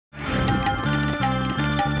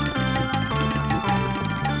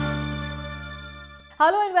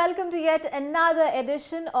Hello and welcome to yet another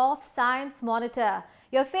edition of Science Monitor,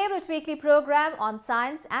 your favorite weekly program on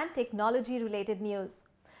science and technology related news.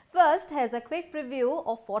 First, here's a quick preview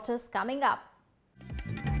of what is coming up.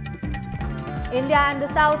 India and the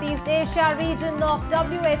Southeast Asia region of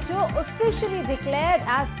WHO officially declared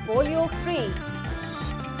as polio-free.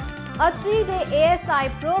 A 3-day ASI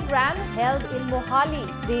program held in Mohali.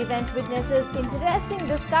 The event witnesses interesting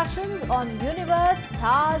discussions on universe,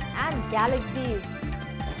 stars and galaxies.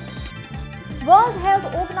 World Health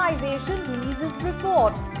Organization releases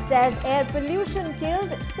report, says air pollution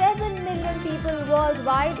killed 7 million people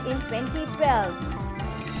worldwide in 2012.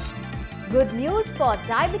 Good news for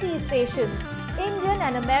diabetes patients. Indian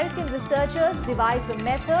and American researchers devised a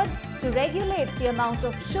method to regulate the amount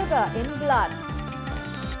of sugar in blood.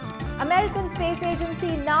 American Space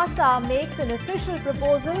Agency NASA makes an official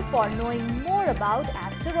proposal for knowing more about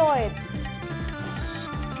asteroids.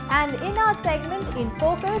 And in our segment In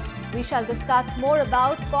Focus, we shall discuss more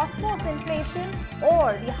about cosmos inflation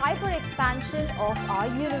or the hyper-expansion of our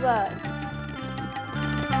universe.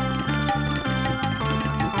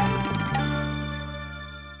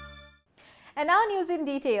 And now news in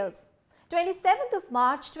details. 27th of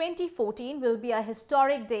March 2014 will be a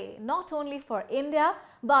historic day, not only for India,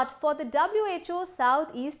 but for the WHO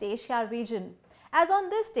Southeast Asia region. As on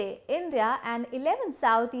this day, India and 11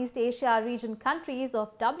 Southeast Asia region countries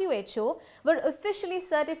of WHO were officially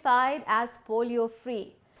certified as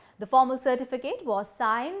polio-free. The formal certificate was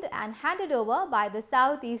signed and handed over by the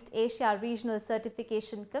Southeast Asia Regional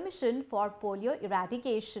Certification Commission for Polio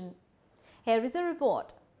Eradication. Here is a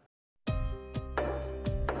report.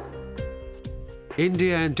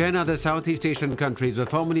 India and 10 other Southeast Asian countries were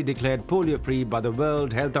formally declared polio-free by the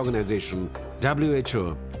World Health Organization,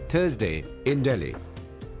 WHO, Thursday in Delhi.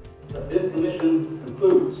 This commission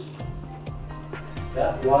concludes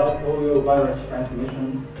that while poliovirus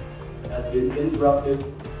transmission has been interrupted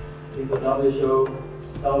in the WHO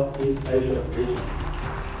Southeast Asia region.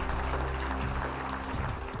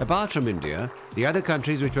 Apart from India, the other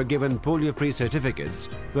countries which were given polio-free certificates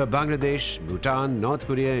were Bangladesh, Bhutan, North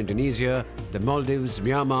Korea, Indonesia, the Maldives,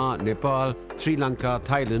 Myanmar, Nepal, Sri Lanka,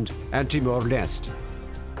 Thailand and Timor-Leste.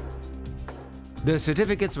 The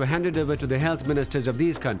certificates were handed over to the health ministers of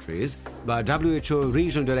these countries by WHO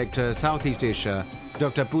Regional Director Southeast Asia,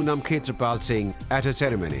 Dr. Poonam Khetrapal Singh at a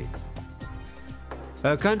ceremony.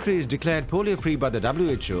 A country is declared polio-free by the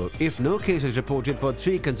WHO if no case is reported for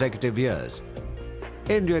 3 consecutive years.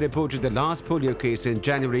 India reported the last polio case in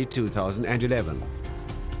January 2011.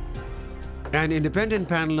 An independent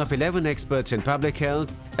panel of 11 experts in public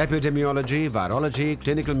health, epidemiology, virology,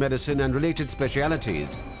 clinical medicine and related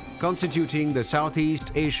specialities, constituting the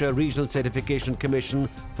Southeast Asia Regional Certification Commission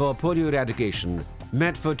for Polio Eradication,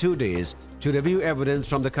 met for 2 days to review evidence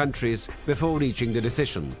from the countries before reaching the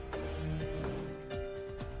decision.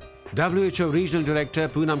 WHO Regional Director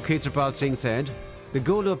Poonam Khetrapal Singh said, "The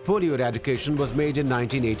goal of polio eradication was made in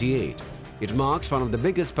 1988. It marks one of the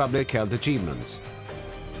biggest public health achievements.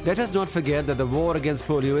 Let us not forget that the war against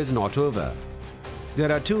polio is not over.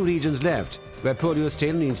 There are 2 regions left where polio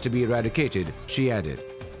still needs to be eradicated," she added.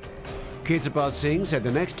 Khetrapal Singh said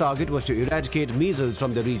the next target was to eradicate measles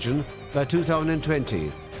from the region by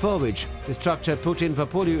 2020, for which the structure put in for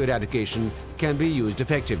polio eradication can be used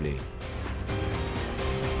effectively.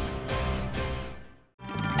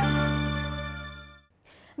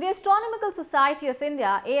 The Astronomical Society of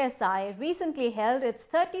India, ASI, recently held its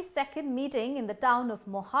 32nd meeting in the town of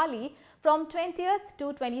Mohali from 20th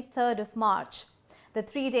to 23rd of March. The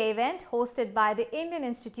 3-day event, hosted by the Indian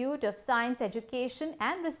Institute of Science Education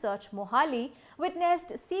and Research Mohali,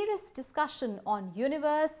 witnessed serious discussion on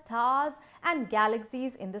universe, stars and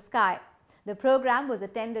galaxies in the sky. The program was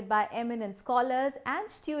attended by eminent scholars and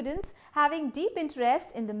students having deep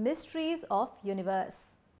interest in the mysteries of universe.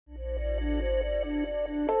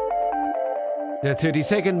 The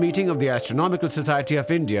 32nd meeting of the Astronomical Society of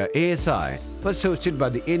India, ASI, was hosted by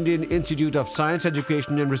the Indian Institute of Science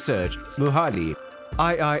Education and Research, Mohali,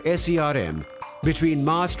 IISERM, between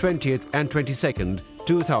March 20th and 22nd,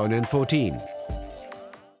 2014.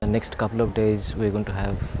 The next couple of days we're going to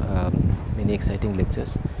have many exciting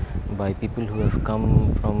lectures by people who have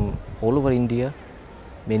come from all over India,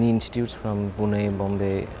 many institutes from Pune,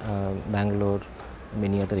 Bombay, Bangalore,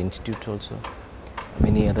 many other institutes also,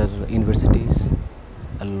 many other universities.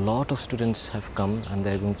 A lot of students have come and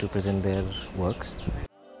they're going to present their works.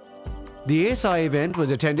 The ASI event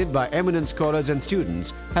was attended by eminent scholars and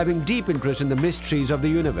students having deep interest in the mysteries of the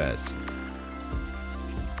universe.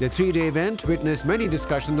 The 3-day event witnessed many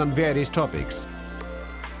discussions on various topics.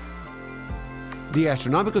 The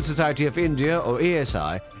Astronomical Society of India, or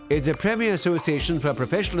ASI, is the premier association for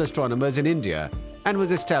professional astronomers in India and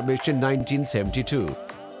was established in 1972.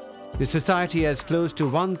 The society has close to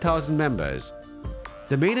 1,000 members.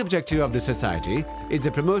 The main objective of the society is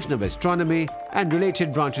the promotion of astronomy and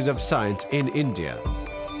related branches of science in India.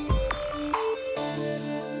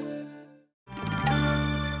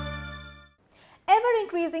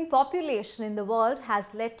 Ever-increasing population in the world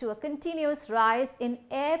has led to a continuous rise in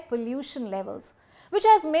air pollution levels, which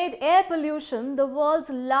has made air pollution the world's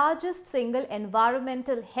largest single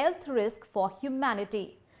environmental health risk for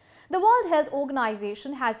humanity. The World Health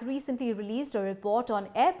Organization has recently released a report on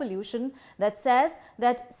air pollution that says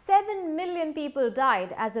that 7 million people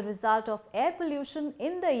died as a result of air pollution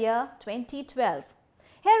in the year 2012.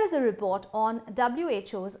 Here is a report on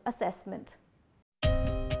WHO's assessment.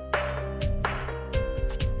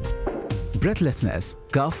 Breathlessness,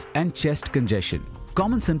 cough and chest congestion.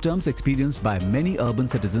 Common symptoms experienced by many urban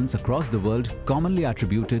citizens across the world, commonly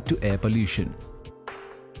attributed to air pollution.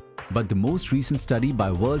 But the most recent study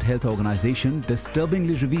by World Health Organization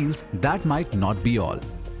disturbingly reveals that might not be all.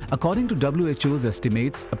 According to WHO's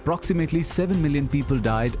estimates, approximately 7 million people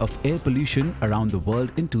died of air pollution around the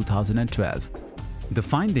world in 2012. The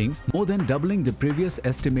finding, more than doubling the previous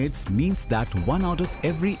estimates, means that 1 out of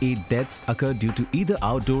every 8 deaths occur due to either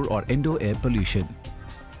outdoor or indoor air pollution.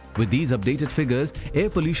 With these updated figures, air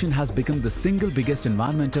pollution has become the single biggest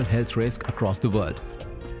environmental health risk across the world.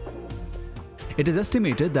 It is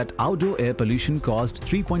estimated that outdoor air pollution caused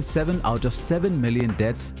 3.7 out of 7 million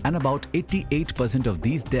deaths, and about 88% of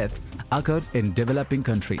these deaths occurred in developing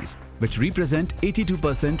countries, which represent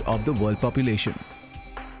 82% of the world population.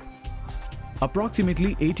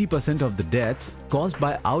 Approximately 80% of the deaths caused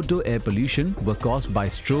by outdoor air pollution were caused by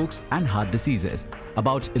strokes and heart diseases.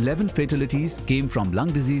 About 11 fatalities came from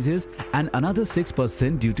lung diseases and another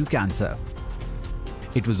 6% due to cancer.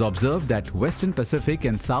 It was observed that Western Pacific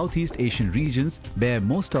and Southeast Asian regions bear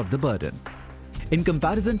most of the burden. In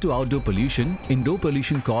comparison to outdoor pollution, indoor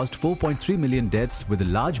pollution caused 4.3 million deaths, with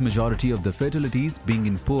a large majority of the fatalities being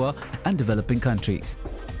in poor and developing countries.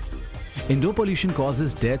 Indoor pollution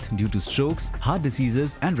causes death due to strokes, heart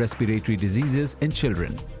diseases and respiratory diseases in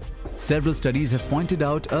children. Several studies have pointed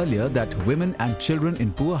out earlier that women and children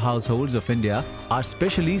in poor households of India are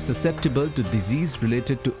especially susceptible to disease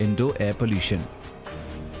related to indoor air pollution.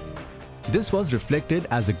 This was reflected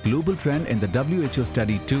as a global trend in the WHO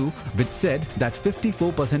study too, which said that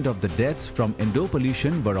 54% of the deaths from indoor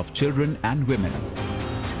pollution were of children and women.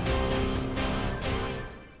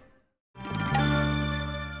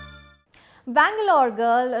 Bangalore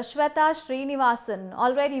girl Shweta Srinivasan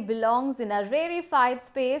already belongs in a rarefied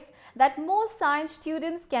space that most science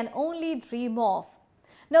students can only dream of.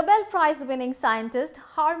 Nobel Prize-winning scientist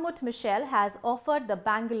Harmut Michel has offered the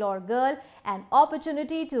Bangalore girl an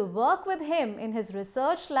opportunity to work with him in his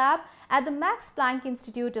research lab at the Max Planck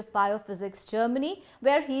Institute of Biophysics, Germany,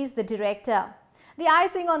 where he is the director. The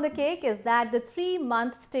icing on the cake is that the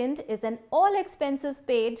 3-month stint is an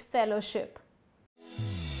all-expenses-paid fellowship.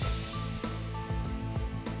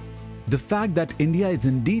 The fact that India is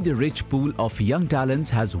indeed a rich pool of young talents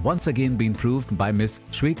has once again been proved by Ms.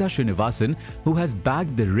 Shweta Srinivasan, who has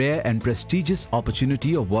bagged the rare and prestigious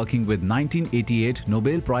opportunity of working with 1988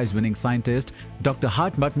 Nobel Prize-winning scientist Dr.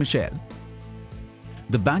 Hartmut Michel.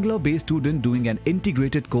 The Bangalore-based student doing an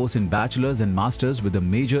integrated course in bachelor's and master's with a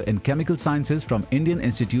major in chemical sciences from Indian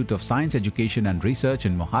Institute of Science Education and Research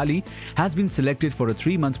in Mohali has been selected for a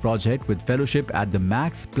 3-month project with fellowship at the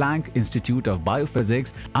Max Planck Institute of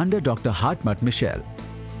Biophysics under Dr. Hartmut Michel.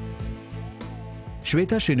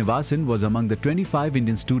 Shweta Srinivasan was among the 25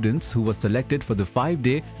 Indian students who were selected for the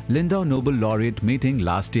 5-day Lindau Nobel Laureate meeting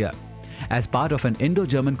last year. As part of an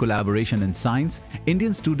Indo-German collaboration in science,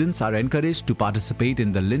 Indian students are encouraged to participate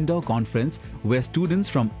in the Lindau Conference, where students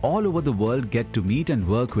from all over the world get to meet and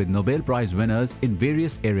work with Nobel Prize winners in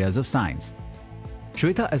various areas of science.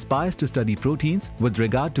 Shweta aspires to study proteins with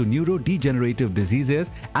regard to neurodegenerative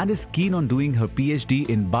diseases and is keen on doing her PhD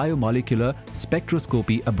in biomolecular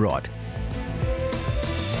spectroscopy abroad.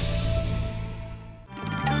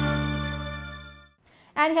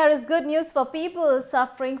 And here is good news for people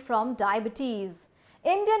suffering from diabetes.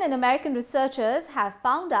 Indian and American researchers have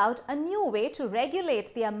found out a new way to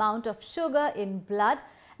regulate the amount of sugar in blood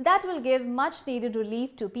that will give much needed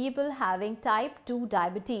relief to people having type 2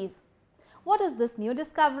 diabetes. What is this new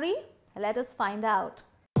discovery? Let us find out.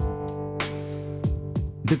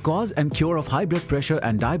 The cause and cure of high blood pressure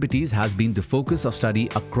and diabetes has been the focus of study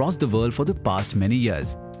across the world for the past many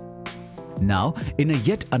years. Now, in a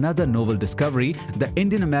yet another novel discovery, the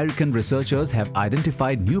Indian-American researchers have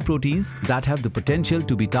identified new proteins that have the potential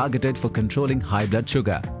to be targeted for controlling high blood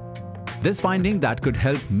sugar. This finding that could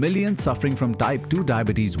help millions suffering from type 2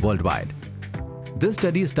 diabetes worldwide. This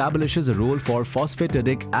study establishes a role for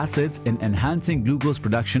phosphatidic acids in enhancing glucose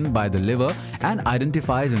production by the liver and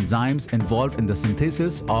identifies enzymes involved in the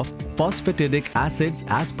synthesis of phosphatidic acids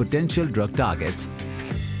as potential drug targets.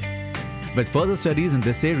 With further studies in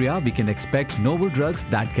this area, we can expect novel drugs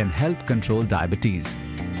that can help control diabetes.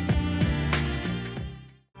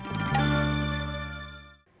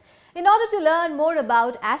 In order to learn more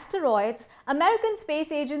about asteroids, American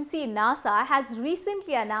Space Agency NASA has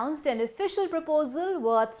recently announced an official proposal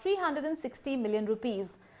worth 360 million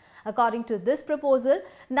rupees. According to this proposal,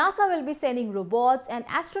 NASA will be sending robots and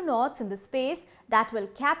astronauts in the space that will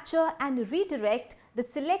capture and redirect the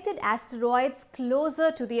selected asteroids closer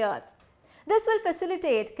to the Earth. This will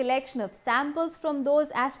facilitate collection of samples from those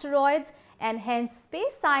asteroids and hence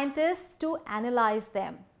space scientists to analyze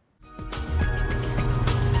them.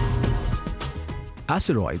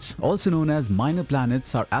 Asteroids, also known as minor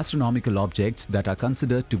planets, are astronomical objects that are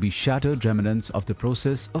considered to be shattered remnants of the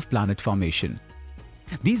process of planet formation.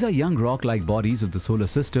 These are young rock-like bodies of the solar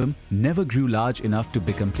system, never grew large enough to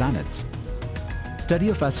become planets. Study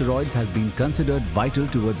of asteroids has been considered vital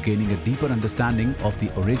towards gaining a deeper understanding of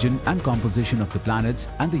the origin and composition of the planets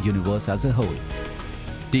and the universe as a whole.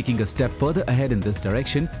 Taking a step further ahead in this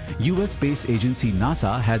direction, US Space Agency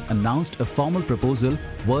NASA has announced a formal proposal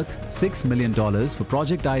worth $6 million for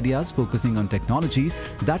project ideas focusing on technologies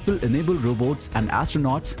that will enable robots and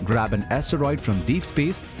astronauts grab an asteroid from deep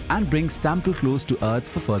space and bring sample close to Earth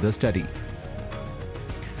for further study.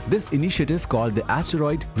 This initiative, called the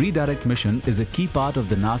Asteroid Redirect Mission, is a key part of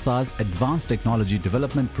the NASA's Advanced Technology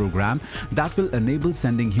Development Program that will enable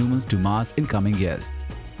sending humans to Mars in coming years.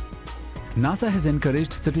 NASA has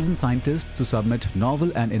encouraged citizen scientists to submit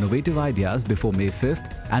novel and innovative ideas before May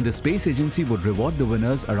 5th, and the space agency would reward the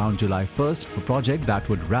winners around July 1st for a project that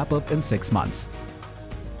would wrap up in 6 months.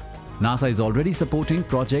 NASA is already supporting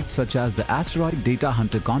projects such as the Asteroid Data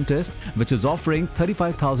Hunter Contest, which is offering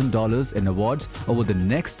 $35,000 in awards over the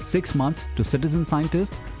next 6 months to citizen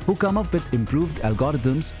scientists who come up with improved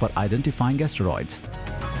algorithms for identifying asteroids.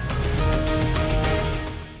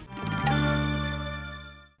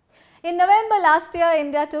 In November last year,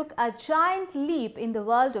 India took a giant leap in the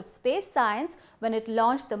world of space science when it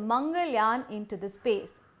launched the Mangalyaan into the space.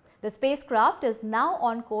 The spacecraft is now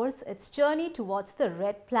on course its journey towards the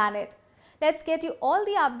red planet. Let's get you all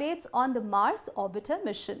the updates on the Mars Orbiter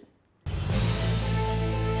mission.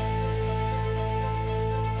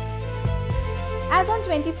 As on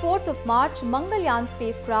 24th of March, Mangalyaan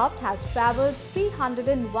spacecraft has travelled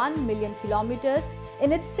 301 million kilometers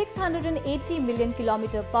in its 680 million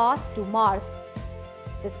kilometer path to Mars.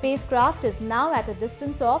 The spacecraft is now at a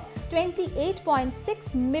distance of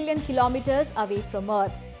 28.6 million kilometers away from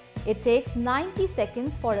Earth. It takes 90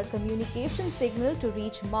 seconds for a communication signal to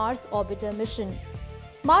reach Mars Orbiter mission.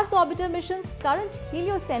 Mars Orbiter mission's current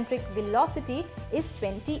heliocentric velocity is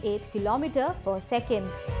 28 km per second.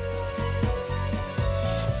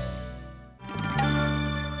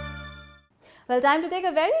 Well, time to take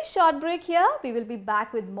a very short break here. We will be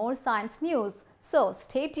back with more science news. So,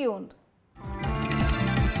 stay tuned.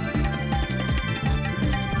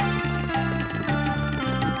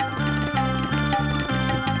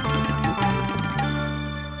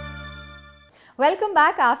 Welcome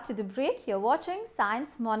back after the break. You're watching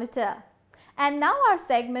Science Monitor. And now our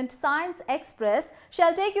segment Science Express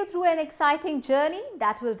shall take you through an exciting journey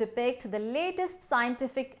that will depict the latest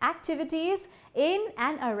scientific activities in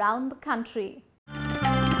and around the country.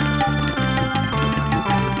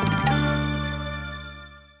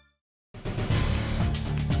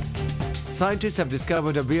 Scientists have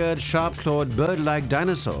discovered a weird, sharp-clawed, bird-like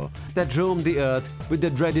dinosaur that roamed the Earth with the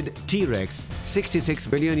dreaded T-Rex 66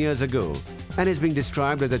 billion years ago and is being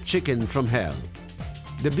described as a chicken from hell.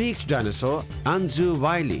 The beaked dinosaur, Anzu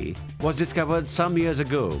Wiley, was discovered some years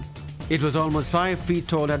ago. It was almost 5 feet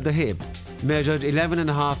tall at the hip, measured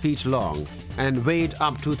 11.5 feet long, and weighed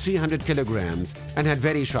up to 300 kilograms and had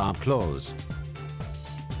very sharp claws.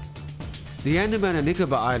 The Andaman and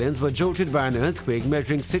Nicobar Islands were jolted by an earthquake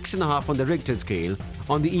measuring 6.5 on the Richter scale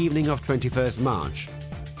on the evening of 21st March.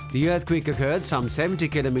 The earthquake occurred some 70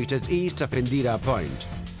 kilometers east of Indira Point.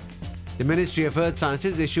 The Ministry of Earth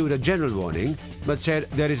Sciences issued a general warning but said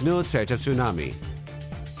there is no threat of tsunami.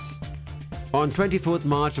 On 24th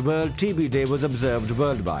March, World TB Day was observed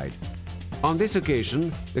worldwide. On this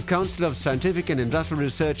occasion, the Council of Scientific and Industrial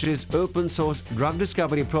Research's open-source drug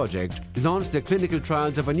discovery project launched the clinical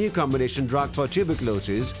trials of a new combination drug for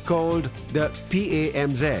tuberculosis called the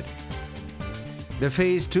PAMZ. The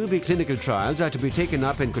Phase 2B clinical trials are to be taken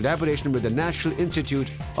up in collaboration with the National Institute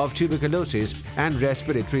of Tuberculosis and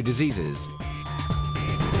Respiratory Diseases.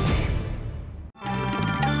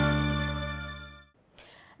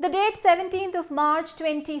 The date 17th of March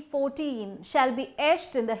 2014 shall be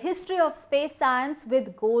etched in the history of space science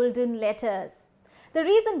with golden letters. The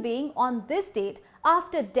reason being, on this date,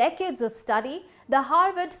 after decades of study, the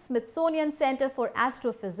Harvard-Smithsonian Center for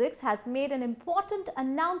Astrophysics has made an important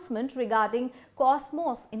announcement regarding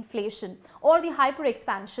cosmos inflation, or the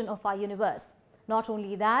hyperexpansion of our universe. Not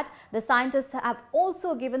only that, the scientists have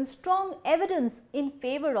also given strong evidence in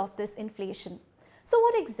favor of this inflation. So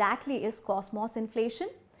what exactly is cosmos inflation?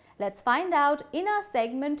 Let's find out in our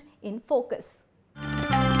segment In Focus.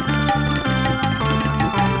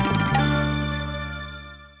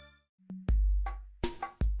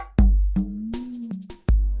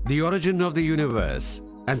 The origin of the universe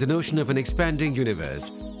and the notion of an expanding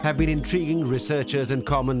universe have been intriguing researchers and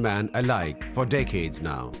common man alike for decades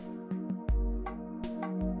now.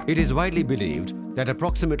 It is widely believed that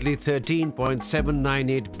approximately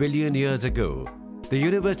 13.798 billion years ago, the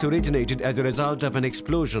universe originated as a result of an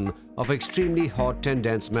explosion of extremely hot and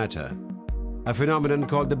dense matter, a phenomenon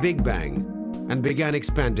called the Big Bang, and began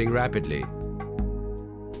expanding rapidly.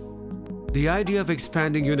 The idea of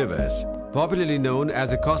expanding universe, popularly known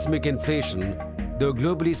as the cosmic inflation, though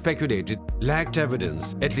globally speculated, lacked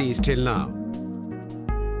evidence, at least till now.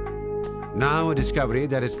 Now, a discovery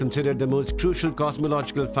that is considered the most crucial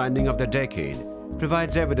cosmological finding of the decade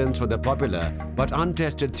provides evidence for the popular but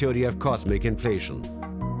untested theory of cosmic inflation.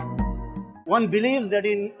 One believes that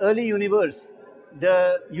in early universe,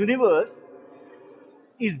 the universe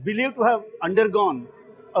is believed to have undergone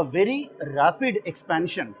a very rapid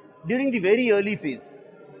expansion during the very early phase.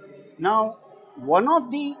 Now, one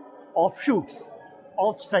of the offshoots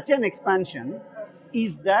of such an expansion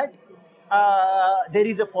is that there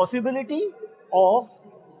is a possibility of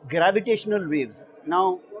gravitational waves.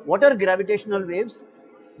 Now, what are gravitational waves?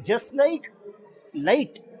 Just like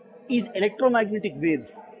light is electromagnetic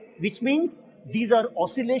waves, which means these are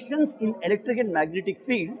oscillations in electric and magnetic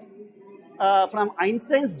fields. From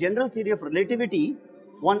Einstein's general theory of relativity,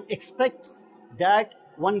 one expects that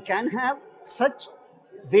one can have such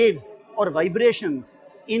waves or vibrations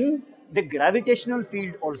in the gravitational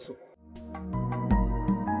field also.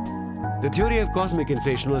 The theory of cosmic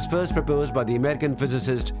inflation was first proposed by the American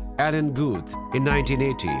physicist Alan Guth in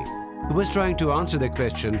 1980, who was trying to answer the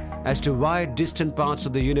question as to why distant parts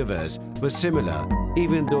of the universe were similar,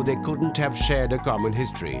 even though they couldn't have shared a common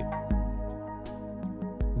history.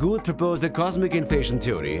 Guth proposed the cosmic inflation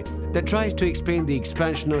theory that tries to explain the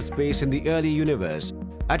expansion of space in the early universe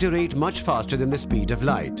at a rate much faster than the speed of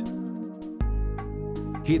light.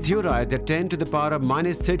 He theorized that 10 to the power of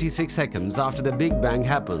minus 36 seconds after the Big Bang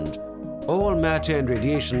happened, all matter and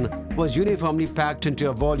radiation was uniformly packed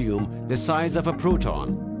into a volume the size of a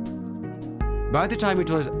proton. By the time it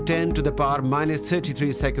was 10 to the power minus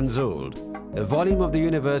 33 seconds old, the volume of the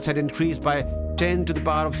universe had increased by 10 to the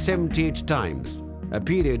power of 78 times, a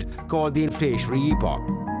period called the inflationary epoch.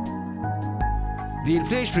 The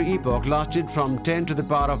inflationary epoch lasted from 10 to the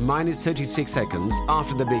power of minus 36 seconds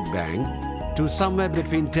after the Big Bang to somewhere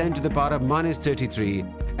between 10 to the power of minus 33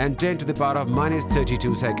 and 10 to the power of minus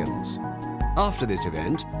 32 seconds. After this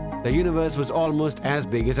event, the universe was almost as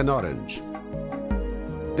big as an orange.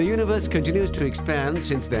 The universe continues to expand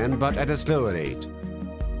since then, but at a slower rate.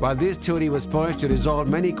 While this theory was poised to resolve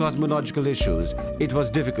many cosmological issues, it was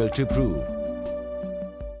difficult to prove.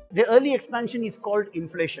 The early expansion is called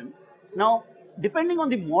inflation. Now, depending on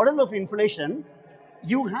the model of inflation,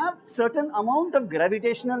 you have certain amount of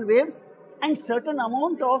gravitational waves and certain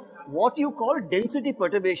amount of what you call density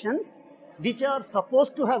perturbations, which are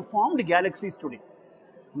supposed to have formed galaxies today.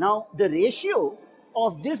 Now, the ratio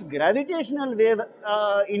of this gravitational wave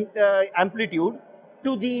amplitude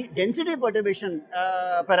to the density perturbation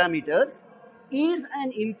parameters is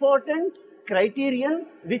an important criterion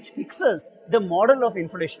which fixes the model of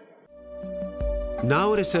inflation.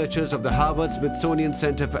 Now researchers of the Harvard-Smithsonian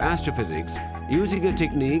Center for Astrophysics, using a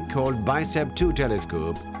technique called BICEP-2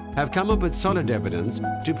 telescope, have come up with solid evidence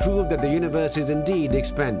to prove that the universe is indeed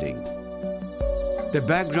expanding. The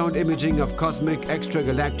background imaging of cosmic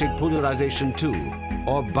extragalactic polarization 2,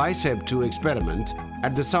 or BICEP-2 experiment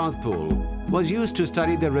at the South Pole, was used to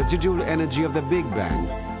study the residual energy of the Big Bang,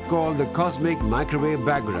 called the cosmic microwave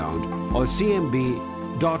background, or CMB.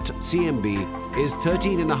 CMB is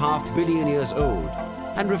 13.5 billion years old,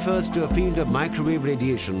 and refers to a field of microwave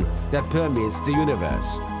radiation that permeates the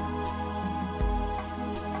universe.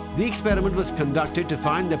 The experiment was conducted to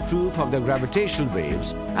find the proof of the gravitational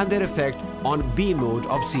waves and their effect on B mode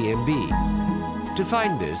of CMB. To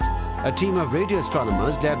find this, a team of radio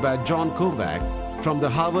astronomers led by John Kovac from the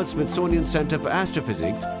Harvard-Smithsonian Center for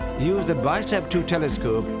Astrophysics used the BICEP 2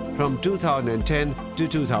 telescope from 2010 to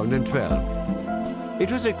 2012.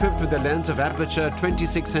 It was equipped with a lens of aperture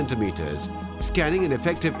 26 centimeters, scanning an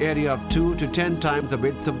effective area of 2 to 10 times the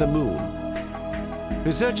width of the Moon.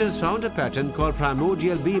 Researchers found a pattern called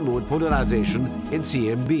primordial B-mode polarization in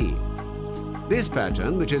CMB. This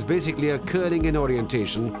pattern, which is basically a curling in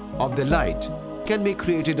orientation of the light, can be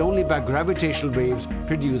created only by gravitational waves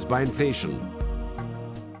produced by inflation.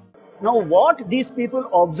 Now, what these people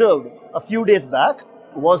observed a few days back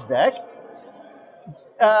was that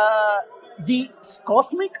the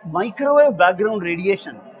cosmic microwave background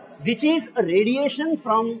radiation, which is a radiation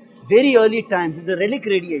from very early times, it's a relic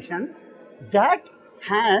radiation, that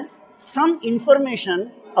has some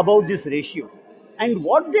information about this ratio. And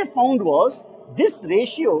what they found was this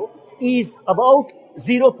ratio is about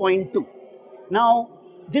 0.2. Now,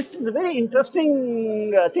 this is a very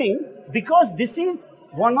interesting thing because this is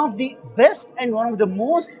one of the best and one of the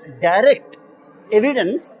most direct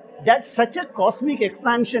evidence that such a cosmic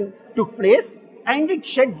expansion took place, and it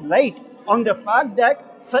sheds light on the fact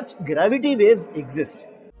that such gravity waves exist.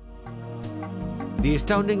 The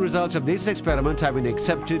astounding results of this experiment have been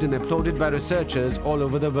accepted and applauded by researchers all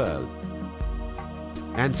over the world.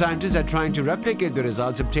 And scientists are trying to replicate the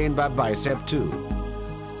results obtained by BICEP 2.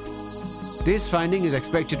 This finding is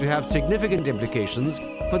expected to have significant implications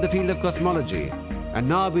for the field of cosmology, and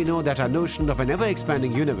now we know that our notion of an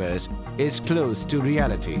ever-expanding universe is close to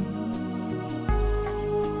reality.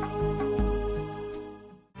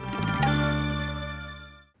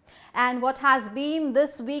 And what has been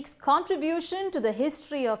this week's contribution to the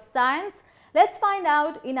history of science? Let's find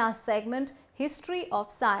out in our segment, History of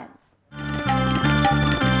Science.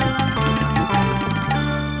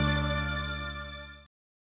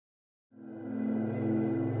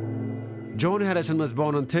 John Harrison was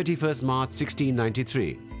born on 31st March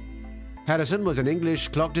 1693. Harrison was an English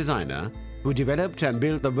clock designer who developed and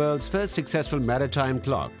built the world's first successful maritime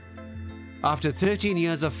clock. After 13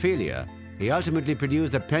 years of failure, he ultimately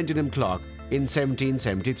produced the pendulum clock in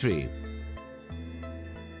 1773.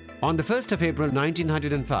 On the 1st of April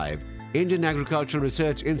 1905, Indian Agricultural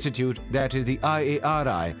Research Institute, that is the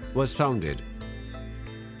IARI, was founded.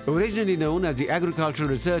 Originally known as the Agricultural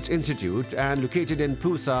Research Institute and located in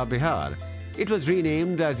Pusa, Bihar, it was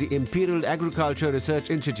renamed as the Imperial Agriculture Research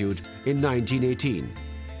Institute in 1918.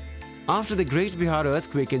 After the Great Bihar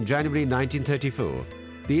earthquake in January 1934,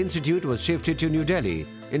 the institute was shifted to New Delhi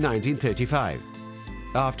in 1935.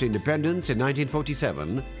 After independence in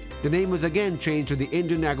 1947, the name was again changed to the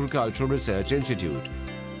Indian Agricultural Research Institute.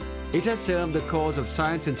 It has served the cause of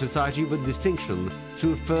science and society with distinction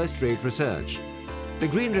through first-rate research. The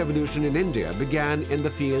Green Revolution in India began in the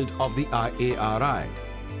field of the IARI.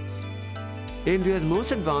 India's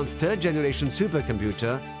most advanced third-generation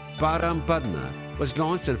supercomputer, Param Padma, was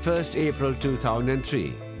launched on 1st April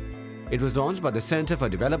 2003. It was launched by the Center for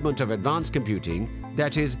Development of Advanced Computing,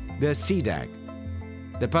 that is, the CDAC.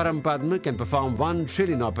 The Param Padma can perform 1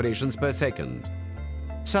 trillion operations per second.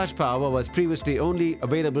 Such power was previously only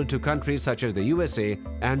available to countries such as the USA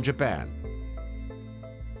and Japan.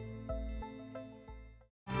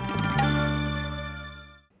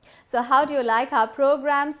 So how do you like our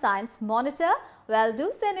program Science Monitor? Well, do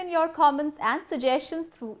send in your comments and suggestions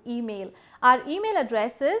through email. Our email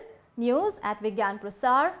address is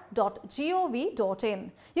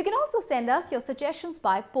news@vigyanprasar.gov.in. You can also send us your suggestions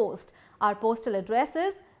by post. Our postal address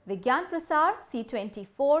is Vigyan Prasar,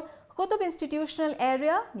 C24, Qutub Institutional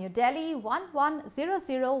Area, New Delhi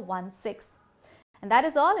 110016. And that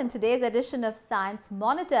is all in today's edition of Science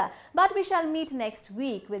Monitor. But we shall meet next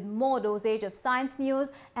week with more dosage of science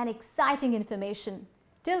news and exciting information.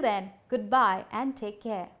 Till then, goodbye and take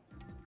care.